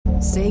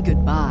Say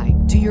goodbye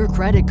to your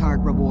credit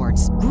card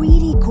rewards.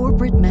 Greedy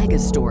corporate mega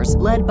stores,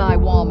 led by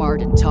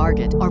Walmart and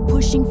Target, are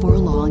pushing for a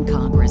law in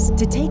Congress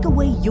to take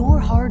away your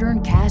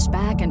hard-earned cash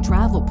back and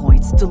travel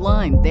points to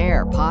line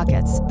their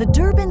pockets. The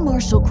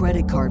Durbin-Marshall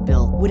credit card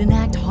bill would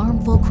enact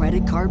harmful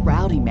credit card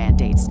routing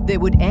mandates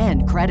that would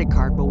end credit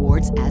card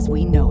rewards as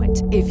we know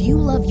it. If you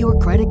love your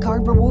credit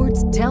card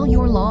rewards, tell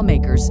your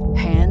lawmakers,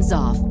 hands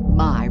off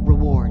my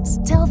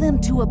rewards. Tell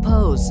them to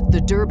oppose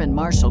the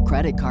Durbin-Marshall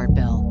credit card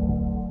bill.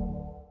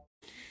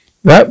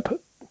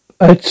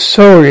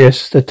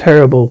 Reptisaurus the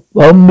terrible.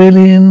 1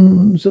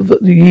 millions of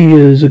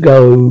years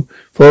ago,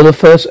 before the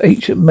first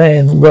ancient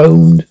man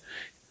roamed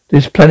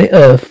this planet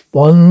Earth,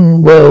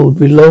 one world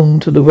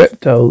belonged to the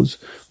reptiles,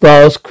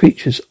 vast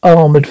creatures,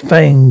 armored,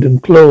 fanged,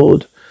 and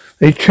clawed.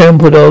 They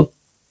trampled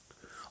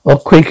our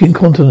quaking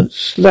continents,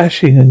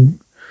 slashing and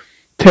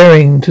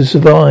tearing to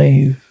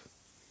survive.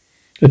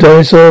 The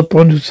dinosaur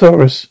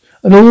Brontosaurus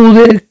and all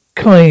their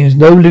kinds,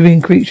 no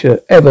living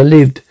creature ever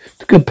lived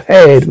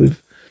compared with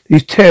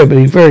these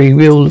terribly, very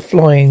real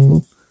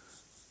flying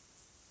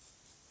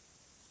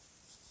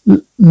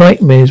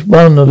nightmares.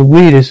 One of the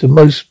weirdest and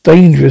most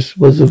dangerous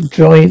was a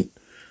giant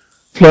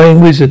flying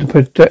wizard,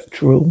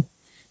 Protectoral.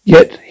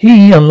 Yet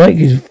he, unlike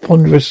his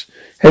ponderous,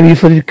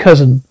 heavy-footed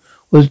cousin,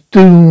 was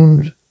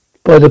doomed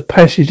by the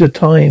passage of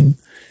time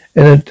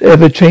in an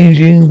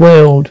ever-changing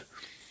world.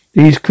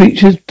 These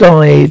creatures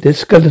died, their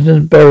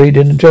skeletons buried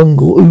in a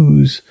jungle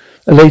ooze,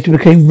 and later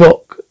became rock,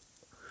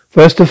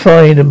 for us to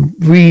find and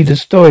read the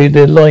story of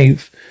their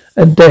life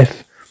and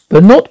death.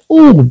 But not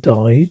all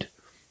died.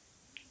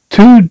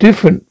 Too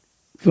different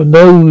from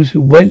those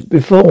who went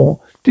before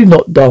did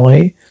not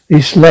die.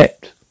 They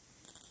slept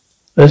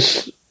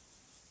as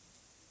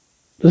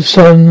the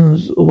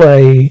sun's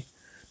away,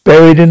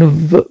 buried in a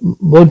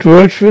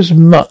monstrous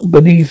muck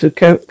beneath the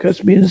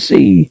Caspian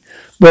Sea.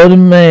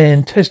 Modern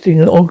man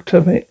testing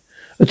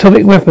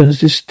atomic weapons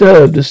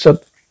disturbed the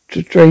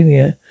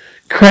subterranean,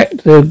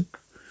 cracked their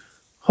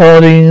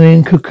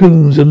hardening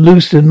cocoons and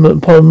loosed them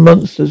upon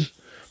monsters.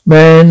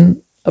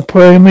 Man, a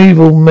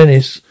primeval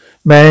menace,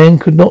 man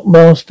could not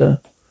master.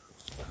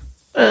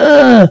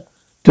 Do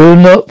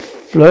not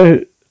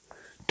flee,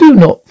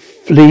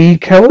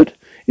 coward.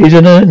 It is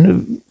an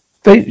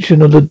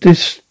invention of the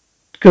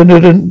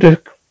discontent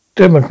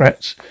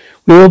Democrats.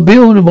 We will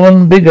build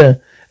one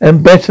bigger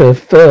and better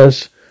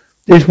first.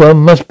 This one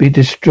must be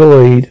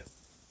destroyed.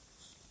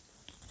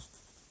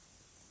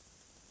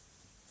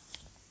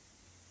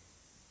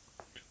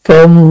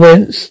 From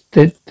whence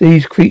did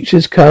these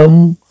creatures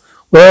come?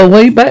 Well,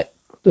 way back,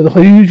 the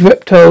huge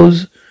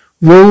reptiles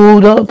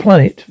ruled our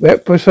planet.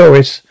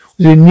 Reptisaurus was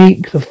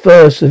unique, the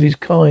first of his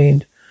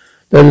kind.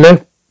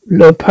 The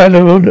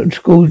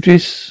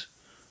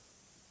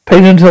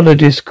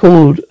paleontologist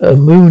called a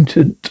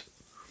mutant.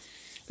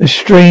 A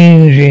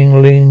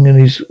strangeling in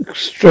his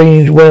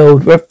strange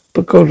world,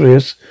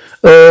 Reptisaurus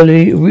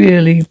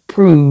really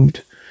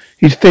proved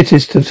his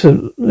fitness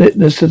to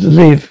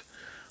live,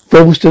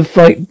 forced to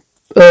fight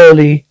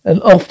early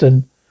and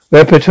often.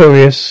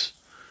 Reptisaurus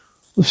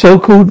was so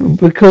called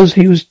because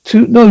he was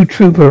no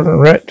trooper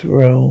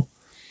reptile,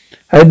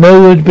 had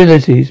no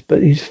abilities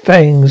but his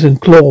fangs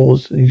and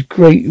claws and his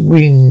great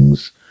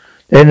wings.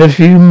 Then a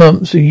few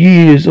months or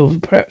years or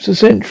perhaps a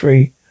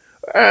century.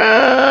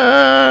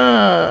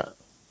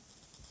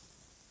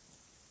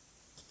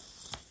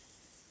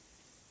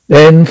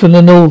 Then from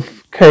the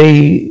north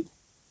cave,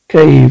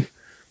 an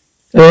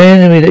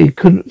enemy that he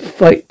couldn't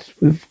fight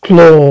with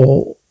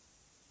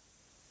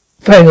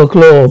fang or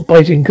claw,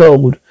 biting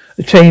cold,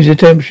 a change the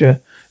temperature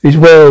of his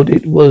world.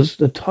 It was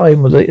the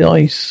time of the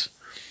ice.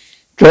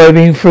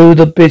 Driving through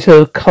the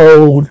bitter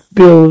cold,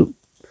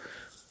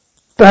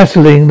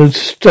 battling the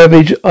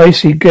savage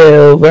icy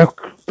gale,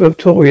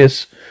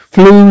 Reptisaurus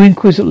flew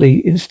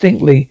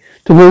instinctively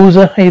towards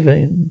a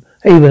haven,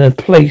 a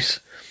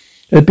place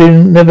that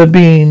had never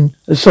been,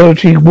 a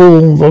solitary,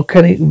 warm,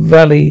 volcanic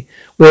valley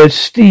where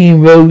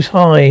steam rose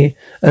high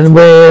and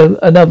where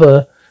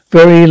another,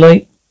 very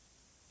like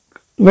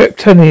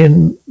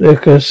reptilian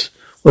circus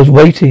was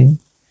waiting.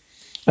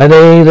 And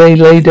they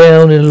lay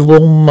down in the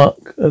warm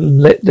muck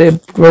and let their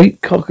great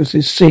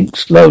carcasses sink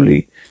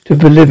slowly to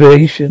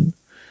oblivion.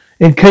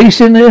 Encased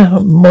in their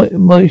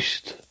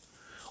moist,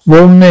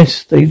 warm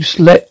nest, they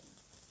slept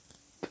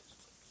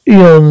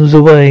eons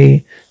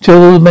away,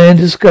 till the man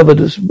discovered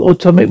an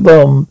atomic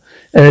bomb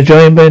and a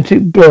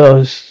gigantic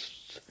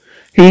blast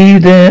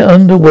heaved their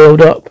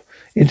underworld up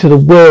into the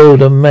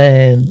world of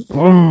man.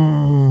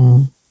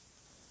 Vroom.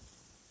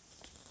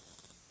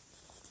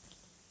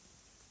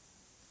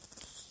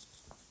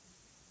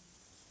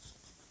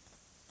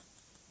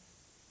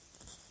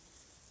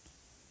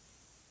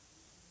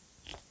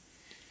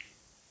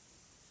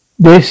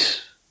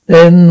 This,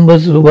 then,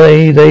 was the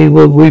way they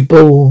were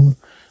reborn.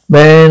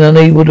 Man,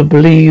 unable to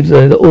believe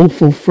the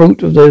awful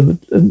fruit of their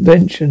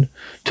invention,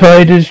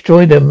 tried to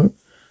destroy them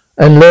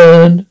and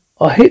learned,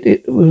 I hit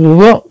it with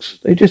rockets.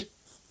 They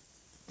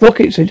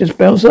just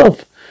bounce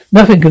off.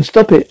 Nothing can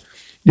stop it.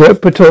 The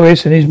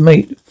Reptisaurus and his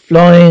mate,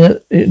 flying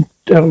at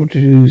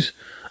altitudes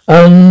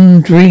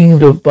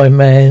undreamed of by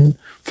man,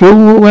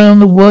 flew around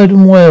the wide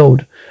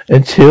world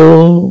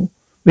until,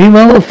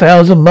 meanwhile,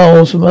 1,000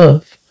 miles from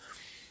Earth.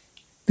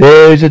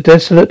 There is a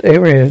desolate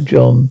area,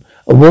 John,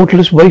 a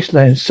waterless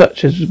wasteland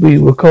such as we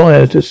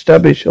require to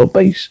establish our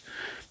base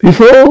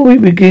before we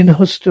begin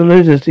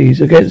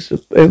hostilities against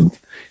the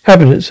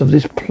inhabitants of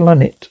this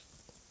planet.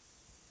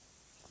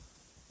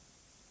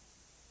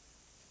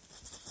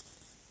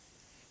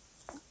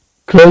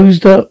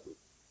 Closed up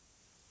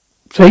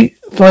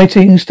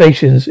fighting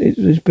stations. It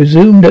is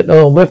presumed that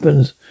our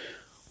weapons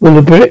will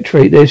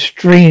obliterate their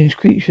strange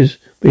creatures,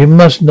 but you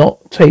must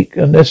not take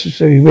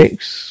unnecessary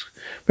risks.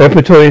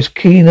 Reptisaurus,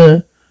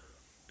 keener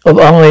of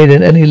eye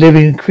than any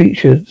living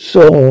creature,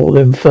 saw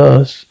them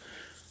first.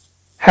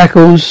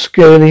 Hackles,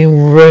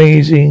 scaling,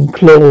 raising,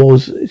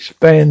 claws,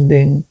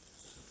 expanding.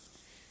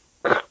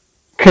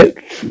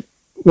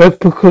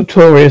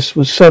 Reptisaurus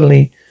was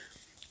suddenly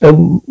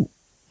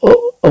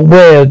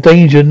aware of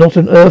danger, not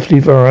an earthly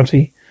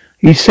variety.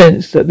 He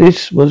sensed that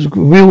this was a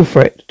real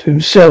threat to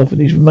himself and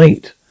his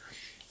mate.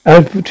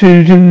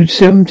 Altitude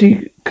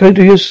 70,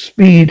 courteous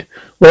speed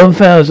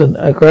 1,000,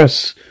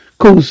 across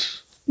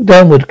course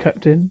downward,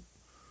 Captain.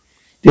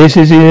 This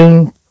is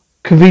an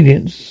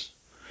inconvenience.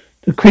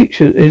 The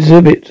creature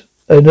exhibit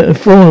an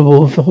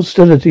infallible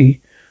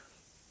hostility.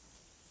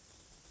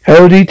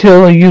 How would he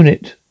tell a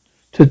unit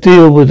to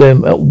deal with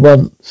them at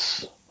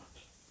once?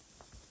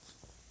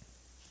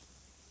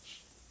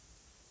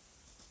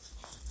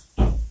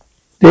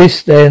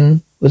 This,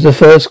 then, was the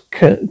first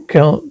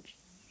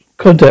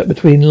contact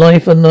between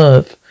life on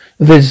Earth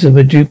and visitors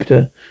from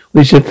Jupiter,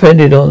 which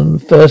depended on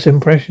first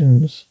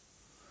impressions.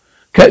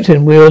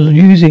 Captain, we are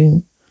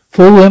using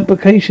full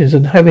applications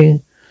and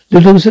having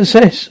little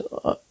success.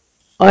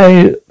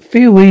 I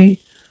fear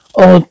we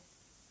are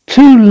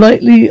too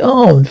lightly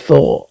armed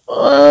for.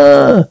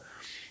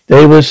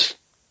 There was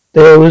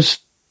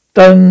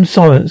stunned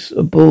silence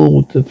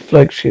aboard the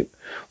flagship.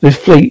 This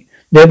fleet,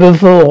 never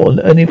before on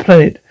any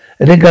planet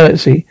in the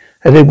galaxy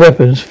had their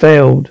weapons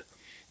failed.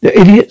 The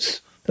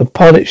idiots! The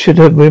pilot should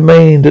have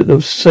remained at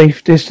a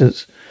safe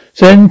distance.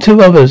 Send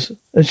 2 others,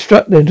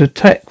 instruct them to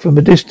attack from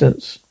a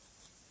distance.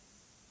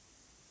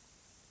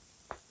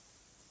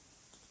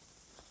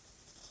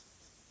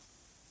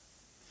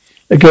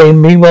 Again,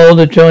 meanwhile,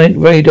 the giant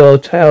radar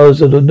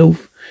towers of the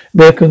North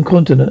American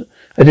continent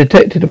had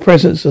detected the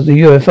presence of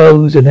the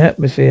UFOs in the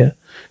atmosphere.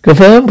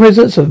 Confirmed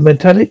presence of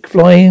metallic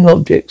flying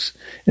objects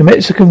in the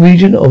Mexican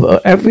region of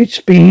average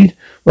speed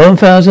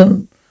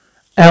 1,000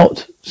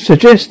 out.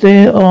 Suggests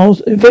there are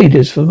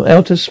invaders from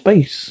outer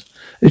space.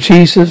 The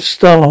chiefs of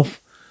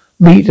staff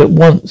meet at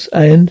once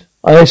and,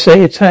 I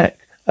say, attack.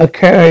 A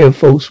carrier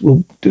force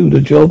will do the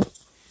job.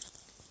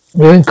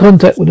 We're in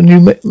contact with the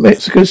New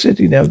Mexico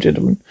City now,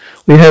 gentlemen.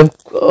 We have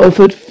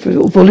offered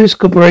fullest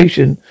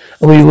cooperation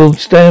and we will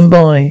stand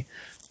by.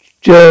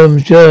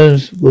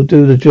 Germs will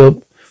do the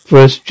job for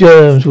us.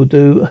 Germs will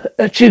do.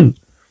 Achoo!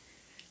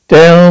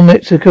 Down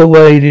Mexico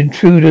way, the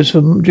intruders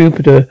from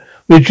Jupiter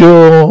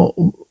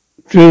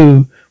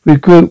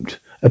regrouped,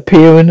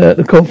 appearing at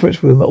the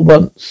conference room at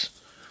once.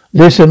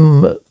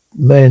 Listen,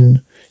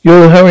 men,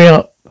 you'll hurry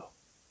up.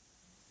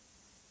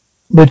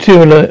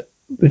 Materialize.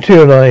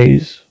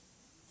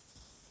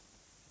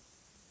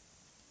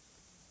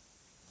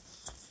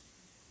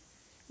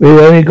 We've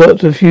only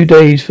got a few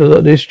days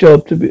for this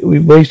job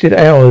we've wasted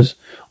hours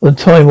on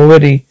time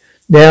already.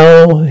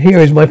 Now, here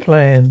is my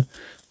plan.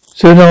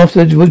 Soon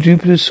after,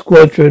 Jupiter's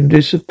squadron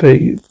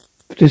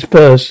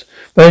disperse,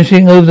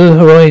 vanishing over the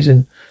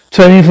horizon,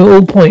 turning from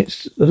all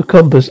points of the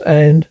compass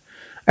and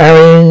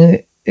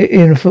arrowing it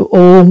in for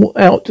all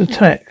out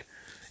attack.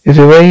 If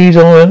the raids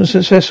are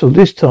unsuccessful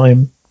this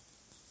time,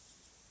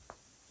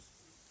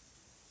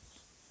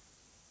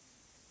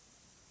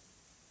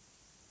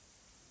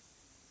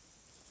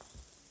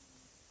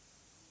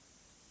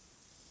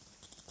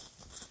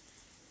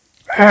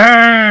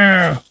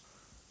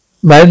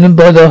 maddened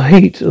by the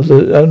heat of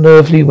the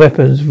unearthly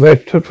weapons,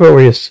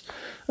 Reptisaurus,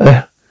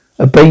 a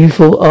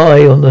baleful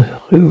eye on the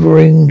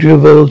hovering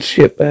jeweled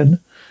ship, and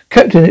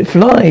Captain, it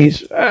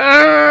flies.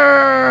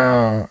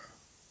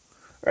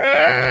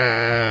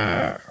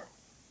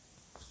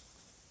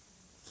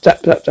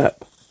 Tap, tap,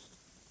 tap.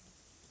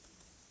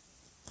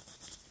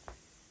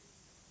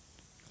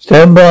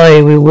 Stand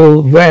by, we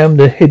will ram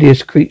the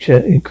hideous creature.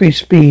 Increase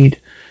speed.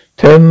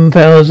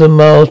 10,000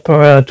 miles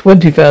per hour,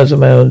 20,000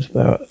 miles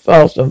per hour.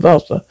 Faster and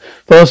faster.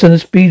 Faster than the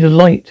speed of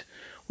light.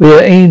 We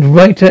are aimed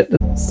right at the...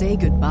 Say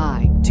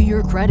goodbye to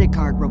your credit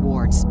card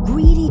rewards.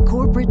 Greedy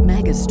corporate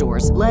mega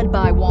stores, led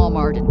by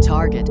Walmart and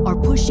Target, are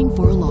pushing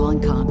for a law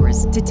in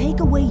Congress to take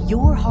away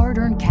your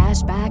hard-earned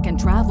cash back and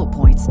travel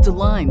points to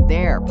line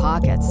their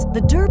pockets.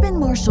 The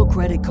Durbin-Marshall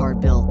credit card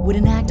bill would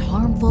enact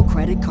harmful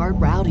credit card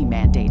routing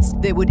mandates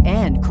that would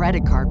end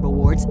credit card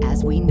rewards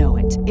as we know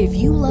it. If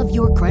you love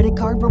your credit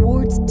card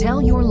rewards,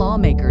 tell your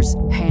lawmakers,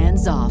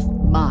 hands off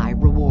my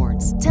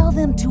rewards. Tell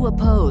them to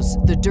oppose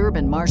the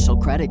Durbin-Marshall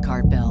credit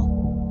card bill.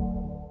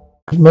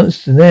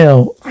 Monster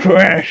now.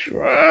 Crash.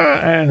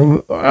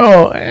 And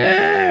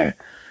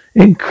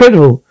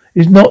incredible.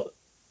 It's not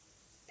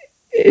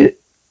It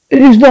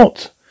is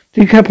not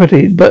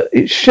decapitated, but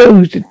it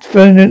shows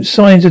definite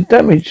signs of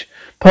damage.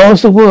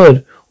 Pass the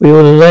word. We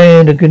will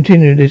land and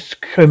continue this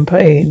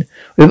campaign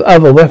with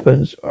other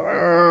weapons.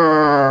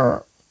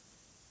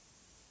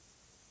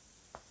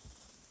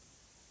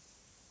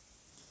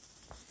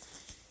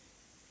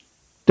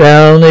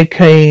 Down they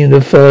came,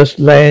 the first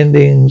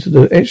landings of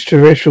the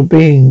extraterrestrial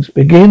beings.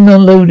 Begin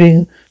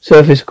unloading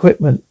surface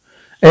equipment.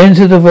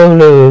 Enter the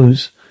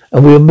Rolos,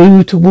 and we will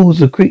move towards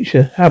the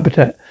creature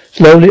habitat.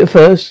 Slowly at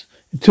first,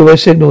 until I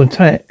signal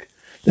attack.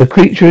 The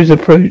creature is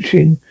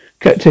approaching.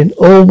 Captain,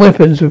 all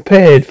weapons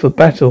prepared for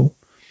battle.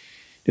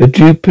 The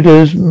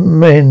Jupiter's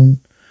men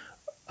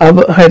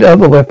had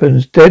other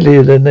weapons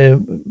deadlier than their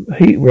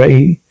heat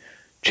ray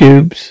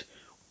tubes.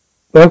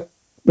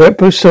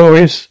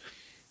 Reptisaurus,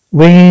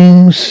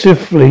 winging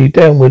swiftly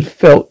downward,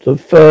 felt the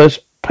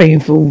first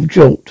painful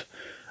jolt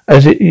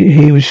as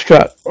he was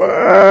struck.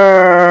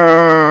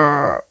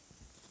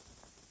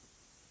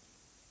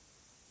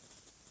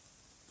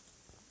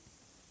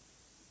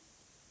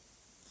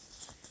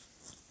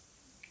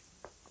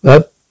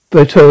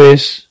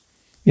 Reptisaurus,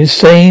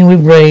 insane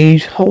with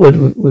rage,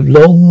 hovered with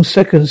long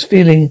seconds,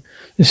 feeling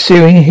the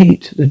searing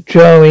heat, the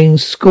jarring,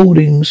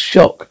 scalding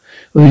shock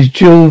of his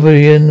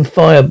Jovian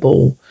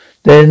fireball.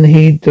 Then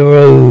he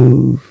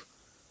drove.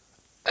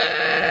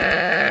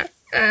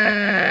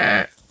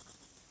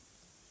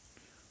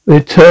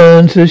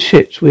 Return to the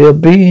ships. We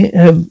have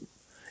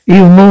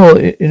even more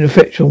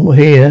ineffectual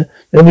here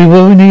than we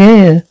were in the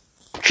air.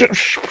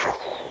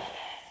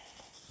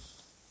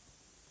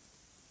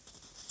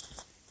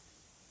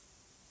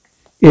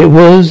 It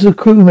was the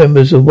crew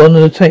members of one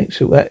of the tanks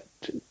who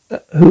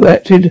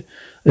activated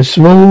a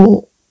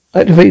small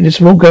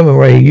gamma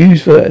ray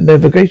used for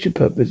navigation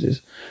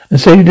purposes and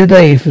saved the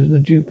day for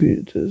the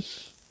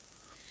Jupiters.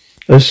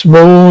 A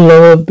small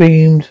lower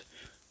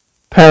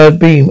powered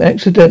beam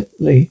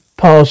accidentally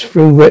passed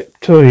through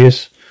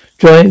Reptisaurus'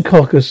 giant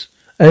carcass,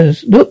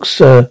 and look,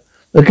 sir,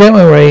 the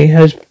gamma ray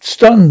has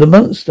stunned the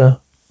monster.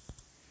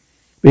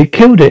 We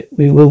killed it.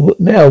 We will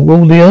now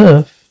rule the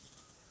earth.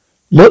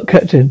 Look,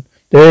 Captain.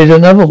 There is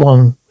another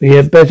one. We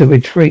had better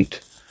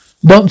retreat.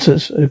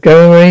 Nonsense. A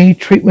gamma ray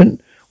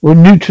treatment will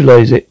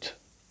neutralize it.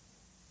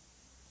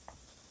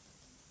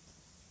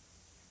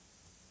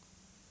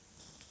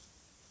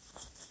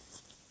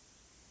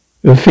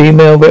 The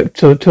female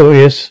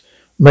Reptisaurus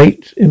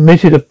mate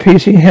emitted a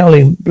piercing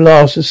howling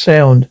blast of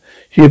sound.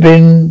 She had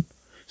been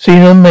seen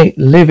her mate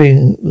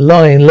lying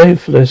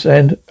lifeless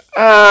and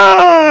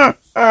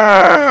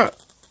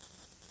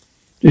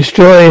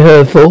destroy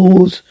her,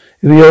 fools.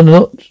 If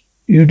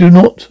you do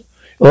not,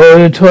 your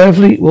entire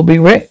fleet will be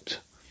wrecked.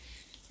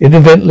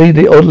 Evidently,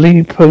 the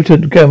oddly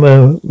potent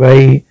gamma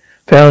ray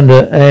found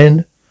her,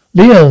 and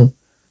Leon,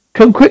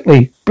 come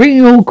quickly, bring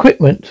your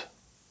equipment.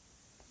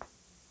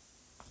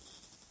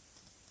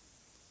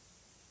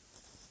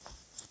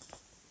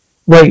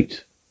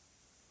 Wait.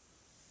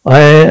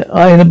 I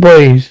and the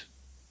boys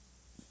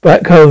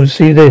back home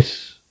see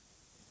this.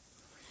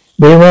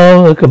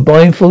 Meanwhile, the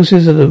combined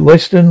forces of the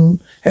Western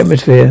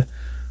Hemisphere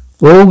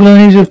will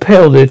organize and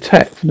repel the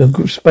attack from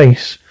the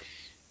space.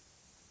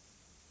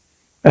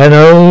 And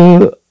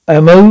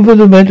I'm over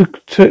the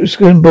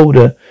Mexican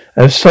border.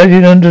 I've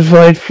sighted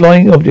unidentified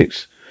flying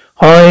objects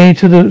high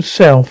to the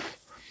south.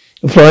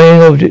 The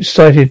flying objects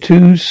sighted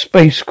 2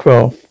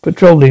 spacecraft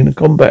patrolling the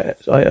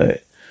combat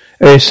area.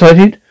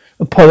 Sighted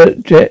a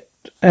pilot jet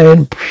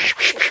and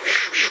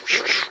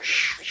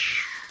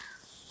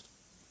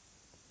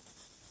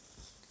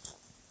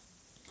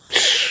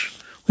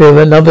we have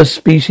another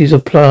species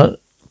of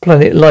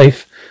planet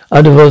life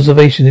under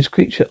observation. This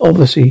creature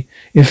obviously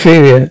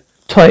inferior,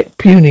 tight,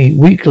 puny,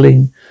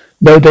 weakling,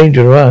 no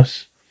danger to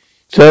us.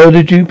 So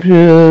the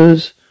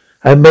Jupiters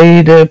have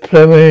made their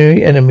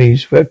primary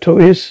enemies.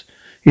 Reptisaurus,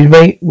 his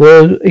mate,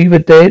 were either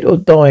dead or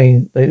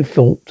dying, they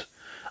thought.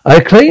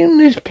 I claim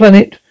this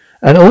planet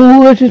and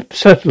all its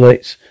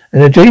satellites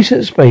and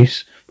adjacent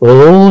space for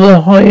all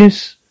the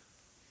highest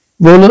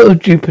ruler of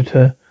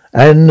Jupiter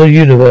and the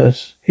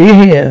universe.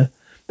 Here.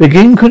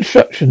 Begin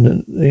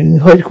construction in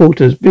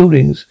headquarters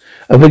buildings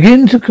and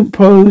begin to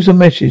compose a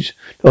message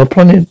to our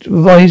planet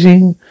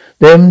advising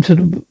them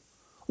to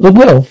the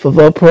wealth of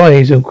our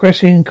prize and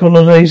requesting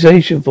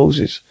colonization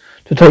forces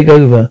to take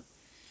over.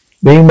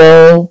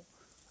 Meanwhile,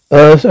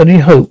 Earth's only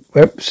hope,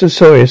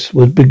 Reptisaurus,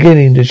 was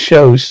beginning to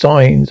show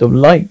signs of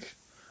life.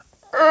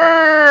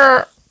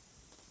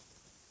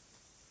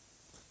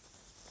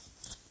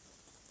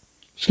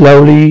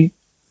 Slowly,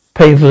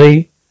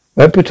 painfully,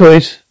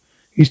 Reptisaurus,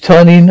 his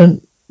tiny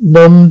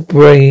numbed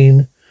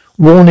brain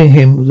warning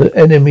him of the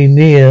enemy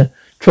near,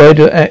 tried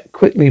to act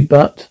quickly,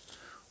 but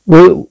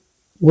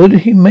would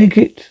he make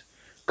it?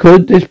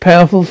 Could this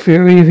powerful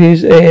fury of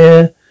his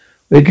air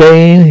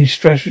regain his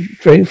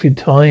strength in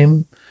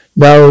time?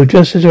 No,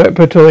 just as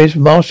Reptisaurus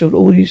marshaled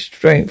all his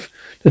strength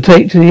to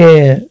take to the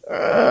air.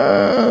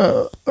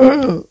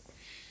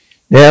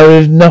 Now there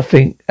is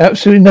nothing,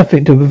 absolutely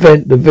nothing to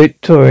prevent the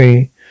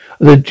victory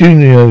of the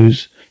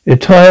Juniors. The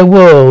entire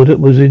world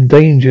was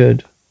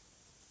endangered.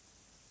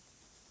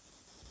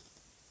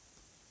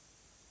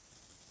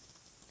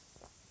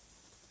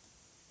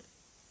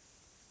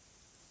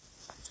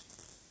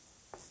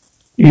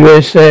 The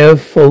US Air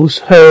Force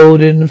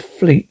hurled in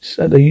fleets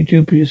at the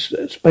dubious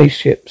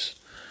spaceships.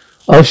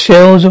 Our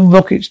shells and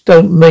rockets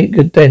don't make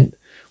a dent.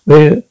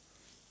 If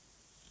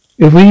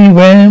we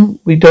ram,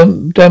 we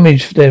don't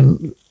damage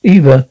them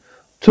either.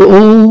 To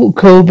all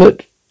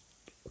combat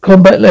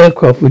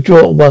aircraft,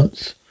 withdraw at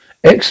once.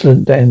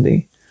 Excellent,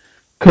 Dandy.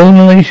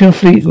 Colonization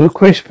fleet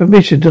request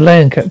permission to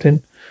land,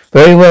 Captain.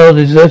 Very well,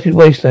 the deserted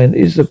wasteland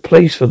is the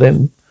place for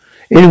them.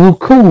 It will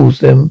cause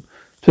them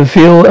to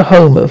feel at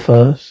home at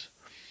first.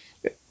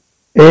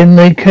 In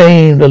they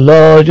came, the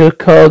larger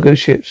cargo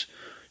ships,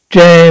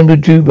 jammed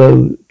with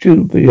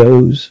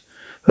jubios,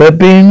 who had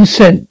been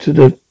sent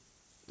to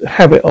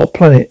inhabit our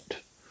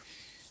planet.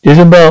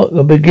 Disembark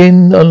and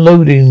begin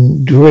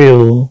unloading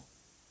drill.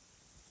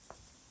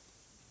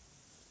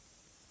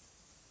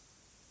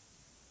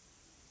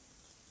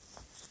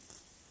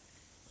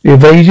 The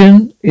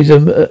invasion is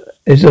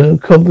an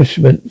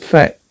accomplishment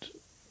fact.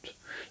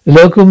 The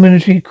local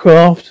military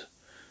craft,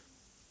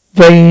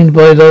 veined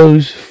by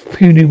those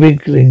puny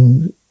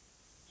weaklings,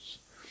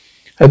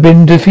 have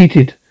been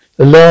defeated.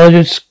 The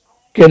largest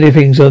skelly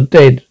things are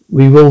dead.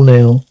 We rule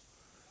now.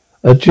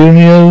 A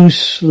Junio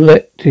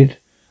selected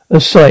a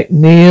site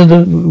near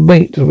the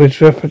mate of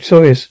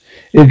Reptisaurus.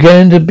 He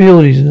began to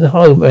build his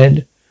home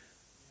and,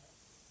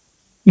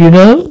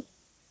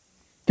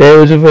 there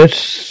was a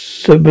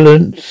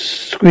sibilant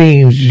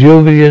screams,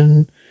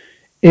 Jovian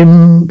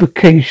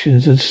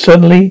invocations, and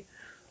suddenly,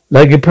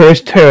 like a Paris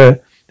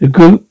terror, the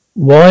group.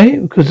 Why?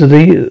 Because of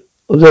these.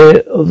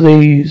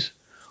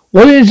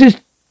 What is this?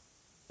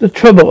 The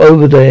trouble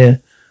over there?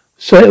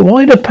 So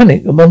why the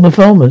panic among the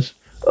farmers?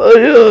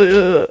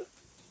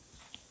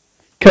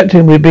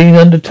 Captain, we're being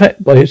under attack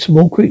by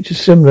small creatures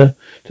similar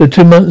to the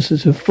 2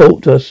 monsters who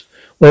fought us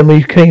when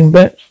we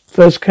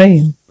first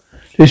came.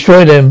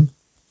 Destroy them.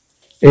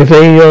 If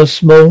they are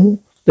small,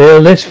 they are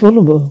less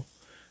vulnerable.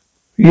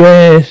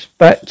 Yes,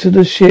 back to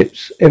the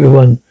ships,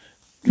 everyone.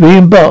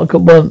 Re-embark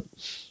at once.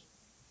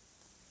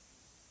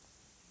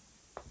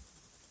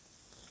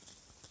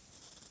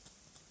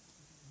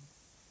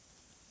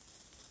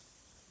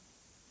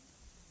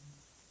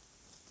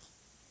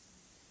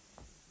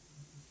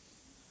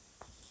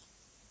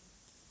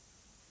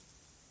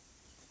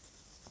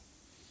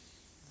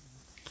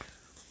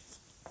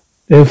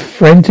 The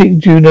frantic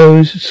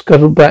Junos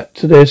scuttled back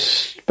to their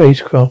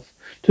spacecraft,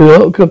 to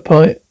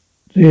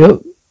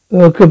the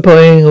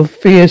occupying of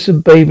fierce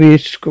and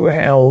babyish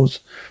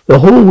growls, the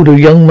horde of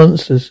young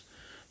monsters.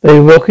 They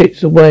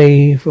rockets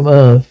away from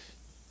Earth.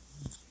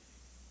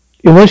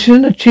 In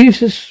Washington, the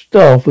chiefs of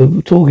staff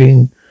were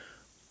talking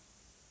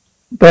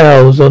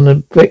bows on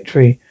the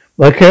victory.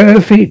 Like air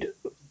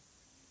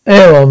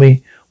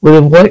army would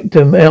have wiped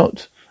them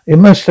out. They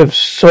must have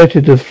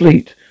sighted the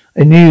fleet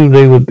and knew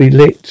they would be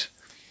licked.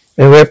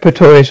 The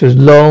Reptisaurus was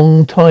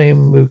long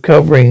time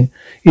recovering.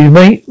 His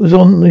mate was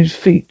on his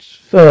feet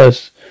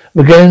first,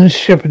 began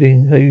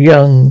shepherding her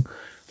young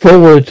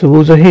forward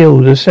towards a hill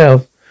to the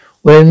south,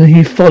 when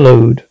he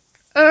followed.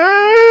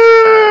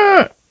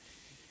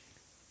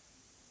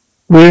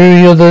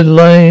 Weary of the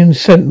lion's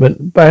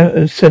sentient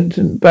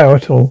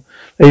battle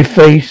they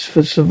faced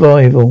for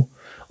survival.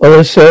 On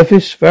the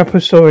surface,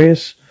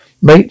 Reptisaurus,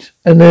 mate,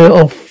 and their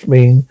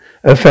offspring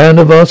had found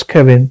a vast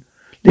cavern,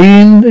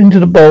 leaned into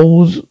the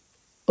bowls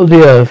of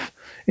the earth.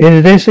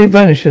 In this they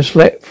vanished and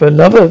slept for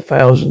another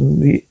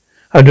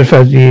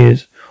 100,000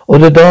 years, or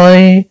to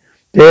die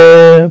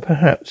there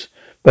perhaps.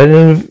 But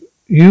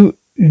you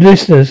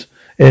listeners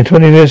in the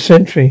 21st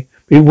century,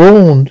 be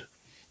warned.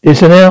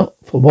 Listen out,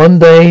 for one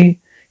day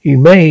he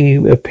may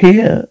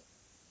reappear,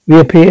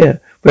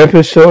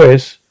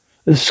 Reptisaurus,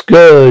 the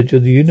scourge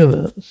of the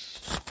universe.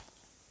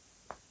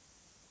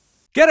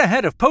 Get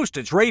ahead of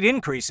postage rate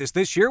increases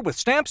this year with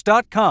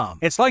Stamps.com.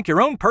 It's like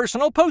your own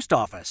personal post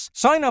office.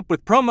 Sign up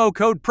with promo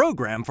code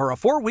PROGRAM for a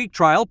 4-week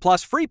trial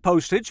plus free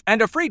postage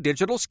and a free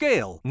digital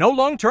scale. No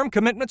long-term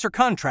commitments or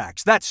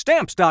contracts. That's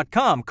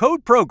Stamps.com,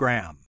 code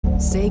PROGRAM.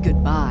 Say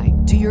goodbye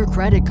to your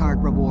credit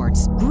card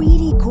rewards.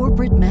 Greedy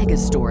corporate mega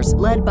stores,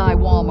 led by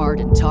Walmart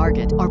and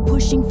Target, are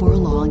pushing for a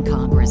law in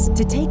Congress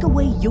to take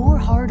away your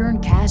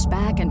hard-earned cash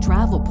back and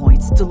travel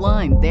points to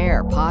line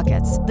their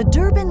pockets. The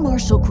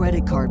Durbin-Marshall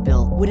credit card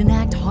bill would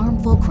enact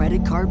harmful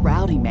credit card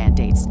routing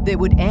mandates that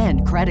would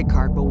end credit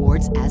card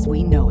rewards as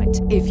we know it.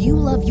 If you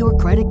love your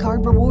credit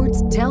card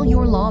rewards, tell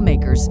your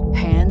lawmakers,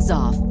 hands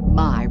off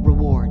my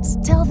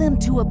rewards. Tell them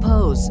to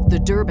oppose the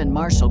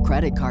Durbin-Marshall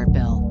credit card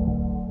bill.